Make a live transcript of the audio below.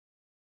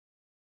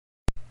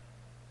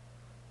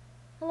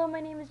Hello,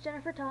 my name is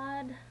Jennifer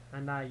Todd.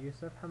 And I,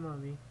 Yusuf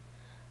Hamami.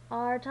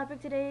 Our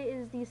topic today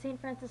is the St.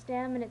 Francis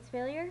Dam and its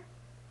failure.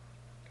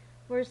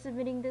 We're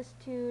submitting this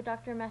to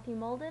Dr. Matthew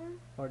Mauldon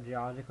For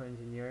Geological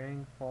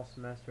Engineering, Fall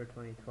Semester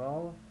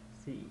 2012,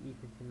 CEE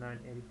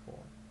 5984.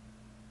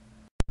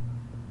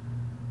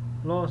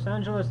 Los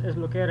Angeles is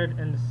located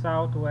in the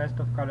southwest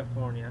of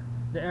California.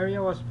 The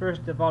area was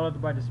first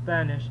developed by the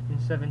Spanish in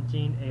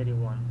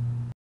 1781.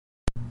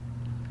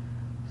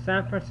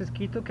 San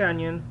Francisco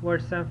Canyon, where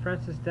San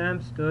Francis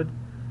Dam stood,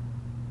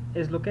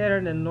 is located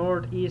in the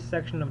northeast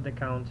section of the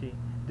county.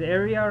 The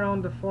area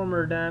around the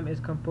former dam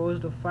is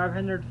composed of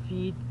 500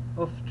 feet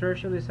of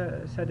tertiary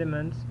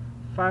sediments,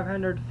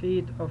 500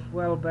 feet of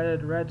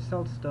well-bedded red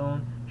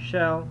siltstone,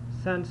 shell,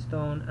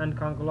 sandstone, and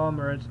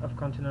conglomerates of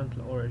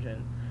continental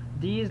origin.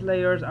 These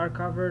layers are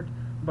covered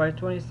by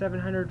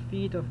 2,700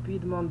 feet of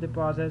Piedmont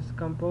deposits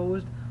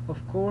composed of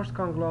coarse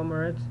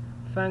conglomerates,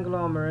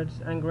 fanglomerates,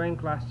 and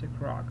grain-clastic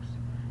rocks.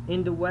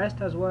 In the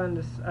west as well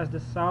as the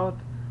south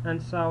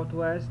and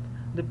southwest,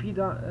 the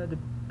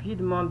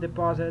Piedmont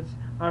deposits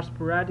are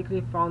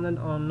sporadically founded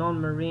on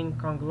non-marine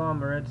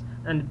conglomerates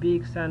and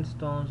big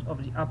sandstones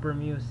of the upper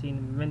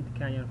Miocene Mint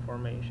Canyon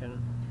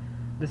Formation.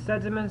 The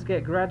sediments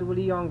get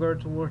gradually younger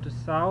toward the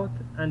south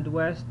and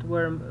west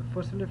where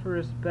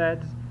fossiliferous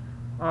beds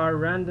are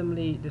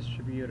randomly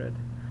distributed.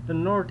 The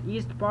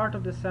northeast part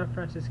of the San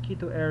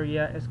Francisco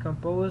area is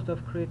composed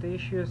of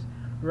Cretaceous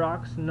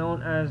rocks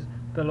known as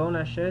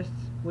Bellona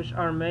schists, which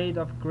are made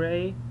of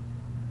gray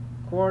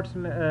quartz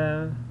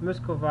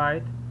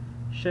muscovite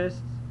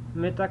schists,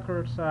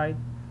 metacarotite,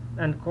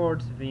 and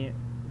quartz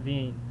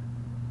vein.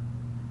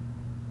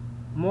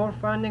 More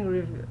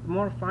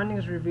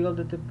findings revealed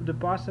the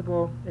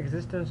possible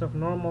existence of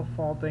normal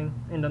faulting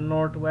in the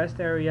northwest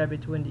area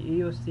between the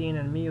Eocene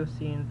and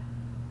Miocene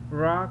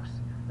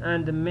rocks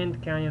and the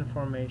Mint Canyon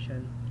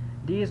Formation.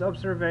 These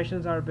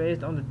observations are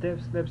based on the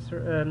dip-slip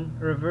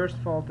reverse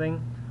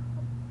faulting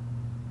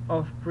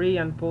of pre-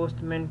 and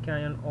post-Mint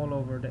Canyon all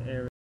over the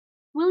area.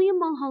 William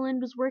Mulholland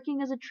was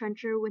working as a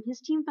trencher when his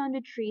team found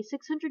a tree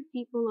 600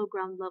 feet below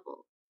ground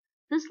level.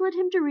 This led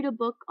him to read a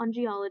book on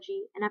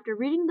geology, and after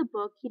reading the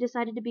book, he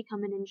decided to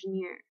become an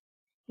engineer.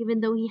 Even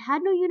though he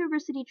had no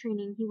university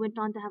training, he went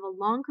on to have a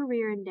long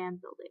career in dam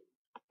building.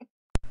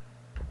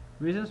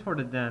 Reasons for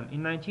the dam.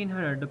 In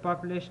 1900, the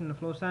population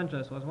of Los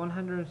Angeles was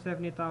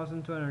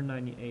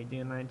 170,298.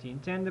 In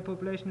 1910, the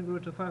population grew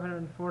to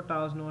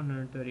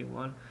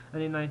 504,131,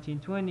 and in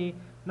 1920,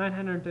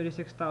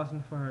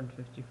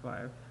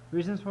 936,455.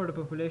 Reasons for the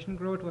population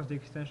growth was the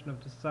extension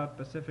of the South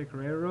Pacific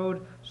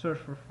Railroad, search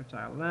for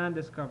fertile land,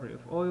 discovery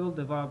of oil,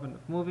 development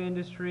of movie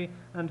industry,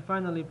 and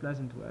finally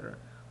pleasant weather.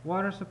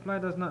 Water supply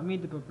does not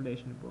meet the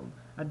population boom.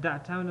 At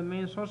that time, the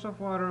main source of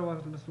water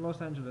was the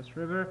Los Angeles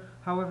River.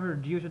 However,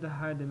 due to the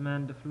high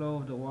demand, the flow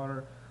of the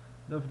water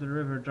of the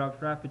river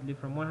dropped rapidly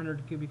from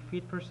 100 cubic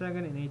feet per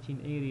second in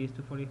 1880s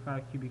to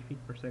 45 cubic feet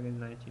per second in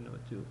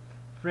 1902.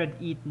 Fred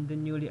Eaton, the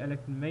newly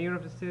elected mayor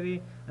of the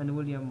city, and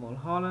William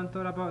Mulholland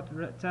thought about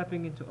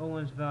tapping into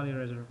Owens Valley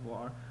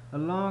Reservoir, a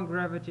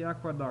long-gravity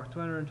aqueduct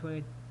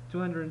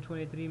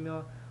 223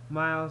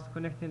 miles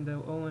connecting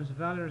the Owens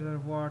Valley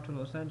Reservoir to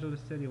Los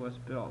Angeles City was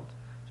built.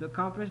 To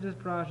accomplish this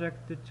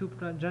project, the two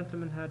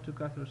gentlemen had to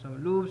cut through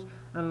some loops,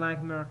 and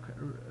like Mark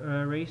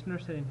Reisner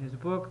said in his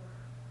book,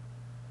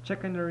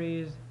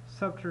 chicaneries,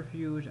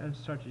 subterfuge, and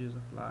strategies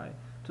of lie,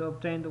 to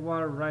obtain the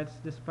water rights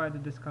despite the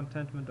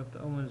discontentment of the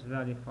Owens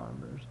Valley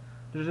farmers.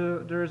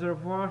 The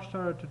reservoir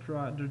started to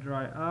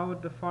dry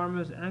out. The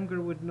farmers,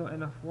 angered with not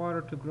enough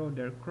water to grow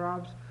their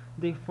crops,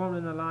 they formed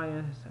an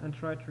alliance and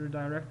tried to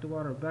redirect the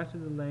water back to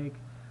the lake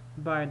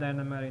by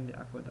dynamiting the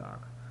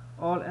aqueduct.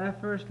 All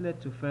efforts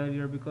led to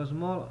failure because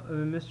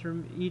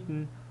Mr.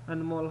 Eaton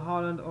and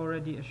Mulholland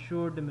already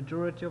assured the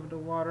majority of the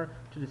water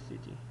to the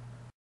city.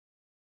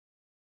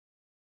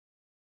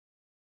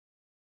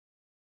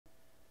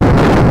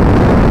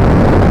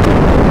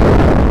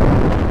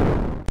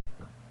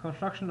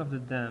 Construction of the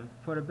dam.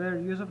 For the better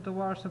use of the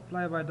water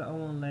supply by the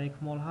Owen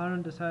Lake,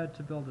 Mulholland decided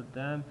to build a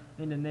dam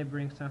in the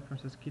neighboring San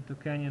Francisco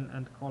Canyon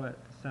and call it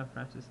the San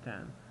Francis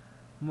Dam.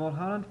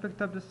 Mulholland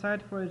picked up the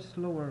site for its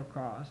lower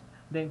cost,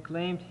 then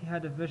claimed he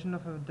had a vision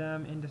of a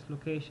dam in this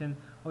location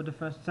of the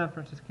San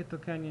Francisco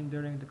Canyon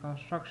during the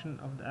construction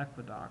of the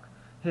aqueduct.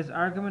 His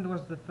argument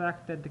was the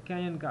fact that the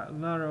canyon got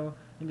narrow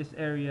in this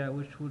area,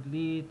 which would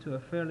lead to a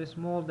fairly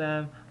small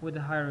dam with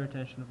a higher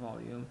retention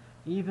volume.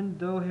 Even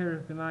though he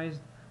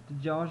recognized the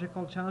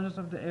geological challenges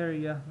of the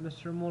area,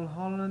 Mr.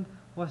 Mulholland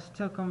was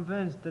still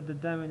convinced that the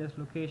dam in this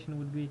location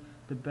would be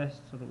the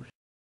best solution.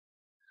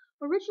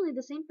 Originally,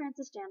 the St.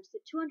 Francis Dam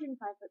stood 205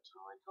 feet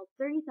tall and held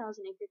 30,000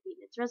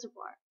 acre-feet in its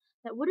reservoir.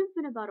 That would have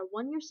been about a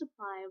one-year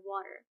supply of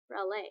water for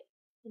LA.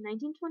 In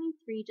 1923,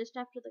 just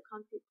after the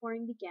concrete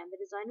pouring began, the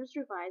design was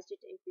revised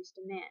due to increased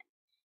demand.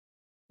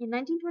 In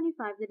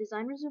 1925, the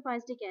design was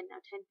revised again,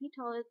 now 10 feet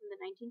taller than the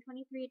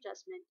 1923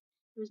 adjustment.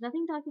 There was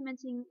nothing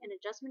documenting an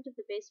adjustment of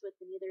the base width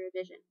in either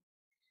revision.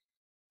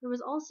 There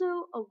was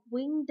also a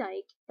wing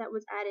dike that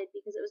was added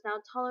because it was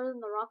now taller than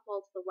the rock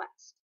wall to the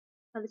west.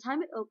 By the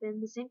time it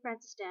opened, the St.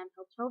 Francis Dam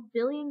held 12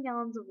 billion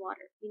gallons of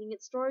water, meaning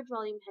its storage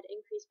volume had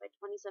increased by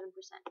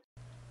 27%.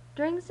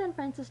 During the St.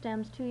 Francis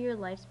Dam's 2-year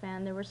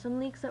lifespan, there were some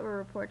leaks that were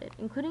reported,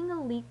 including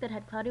a leak that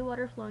had cloudy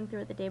water flowing through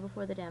it the day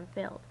before the dam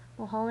failed.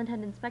 Mulholland had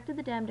inspected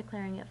the dam,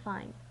 declaring it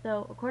fine,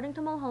 though, according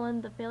to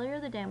Mulholland, the failure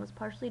of the dam was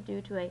partially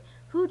due to a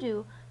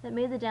hoodoo that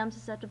made the dam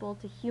susceptible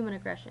to human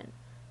aggression.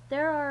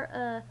 There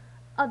are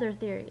other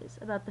theories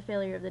about the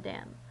failure of the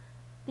dam.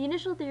 The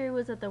initial theory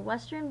was that the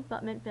western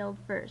abutment failed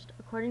first.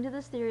 According to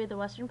this theory, the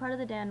western part of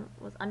the dam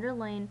was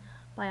underlain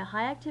by a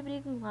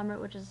high-activity conglomerate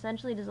which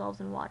essentially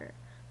dissolves in water.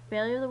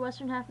 Failure of the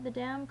western half of the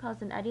dam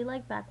caused an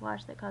eddy-like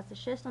backwash that caused the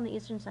schist on the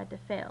eastern side to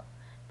fail.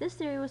 This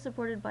theory was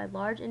supported by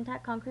large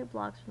intact concrete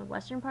blocks from the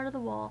western part of the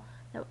wall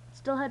that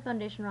still had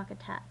foundation rock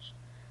attached.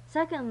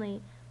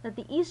 Secondly, that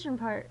the eastern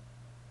part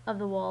of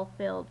the wall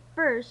failed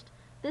first.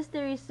 This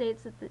theory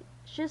states that the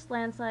schist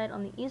landslide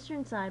on the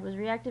eastern side was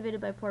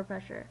reactivated by pore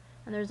pressure,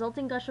 and the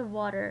resulting gush of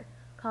water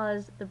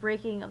caused the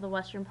breaking of the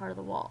western part of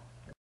the wall.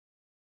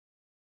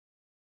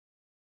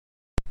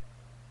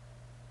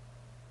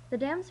 The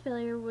dam's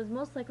failure was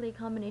most likely a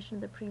combination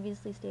of the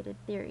previously stated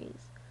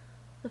theories.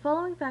 The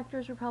following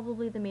factors were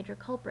probably the major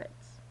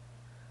culprits.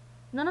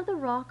 None of the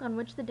rock on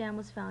which the dam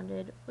was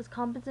founded was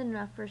competent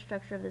enough for a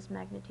structure of this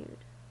magnitude.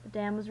 The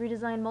dam was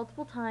redesigned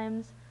multiple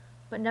times,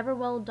 but never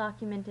well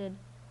documented,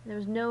 and there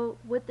was no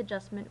width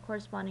adjustment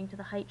corresponding to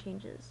the height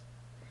changes.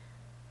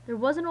 There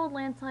was an old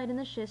landslide in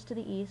the schist to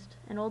the east,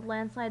 and old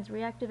landslides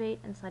reactivate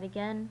and slide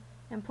again,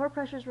 and pore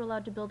pressures were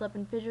allowed to build up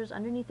in fissures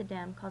underneath the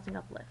dam, causing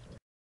uplift.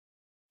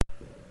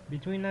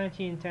 Between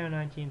 1910 and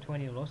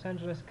 1920, Los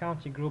Angeles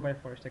County grew by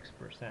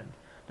 46%.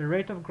 The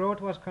rate of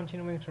growth was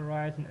continuing to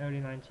rise in early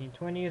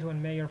 1920s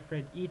when Mayor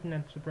Fred Eaton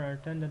and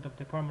Superintendent of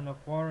Department of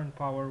Water and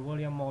Power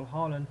William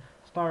Mulholland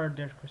started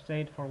their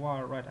crusade for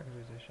water right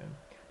acquisition.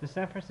 The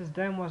San Francisco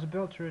Dam was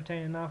built to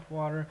retain enough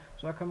water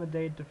to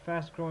accommodate the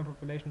fast-growing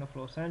population of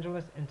Los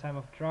Angeles in time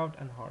of drought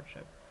and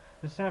hardship.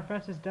 The San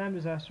Francisco Dam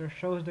disaster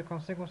shows the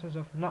consequences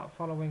of not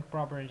following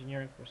proper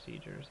engineering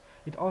procedures.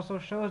 It also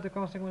shows the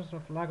consequences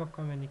of lack of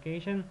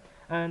communication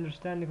and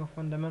understanding of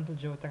fundamental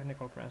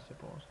geotechnical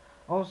principles.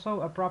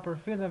 Also, a proper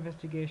field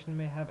investigation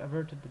may have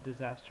averted the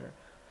disaster.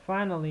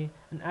 Finally,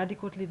 an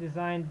adequately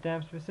designed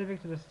dam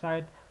specific to the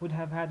site would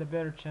have had a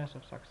better chance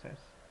of success.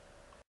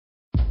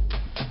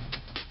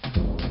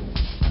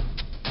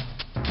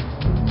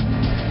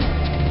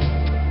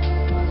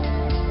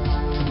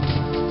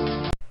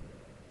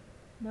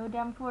 No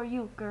dam for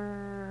you,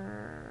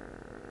 grrr.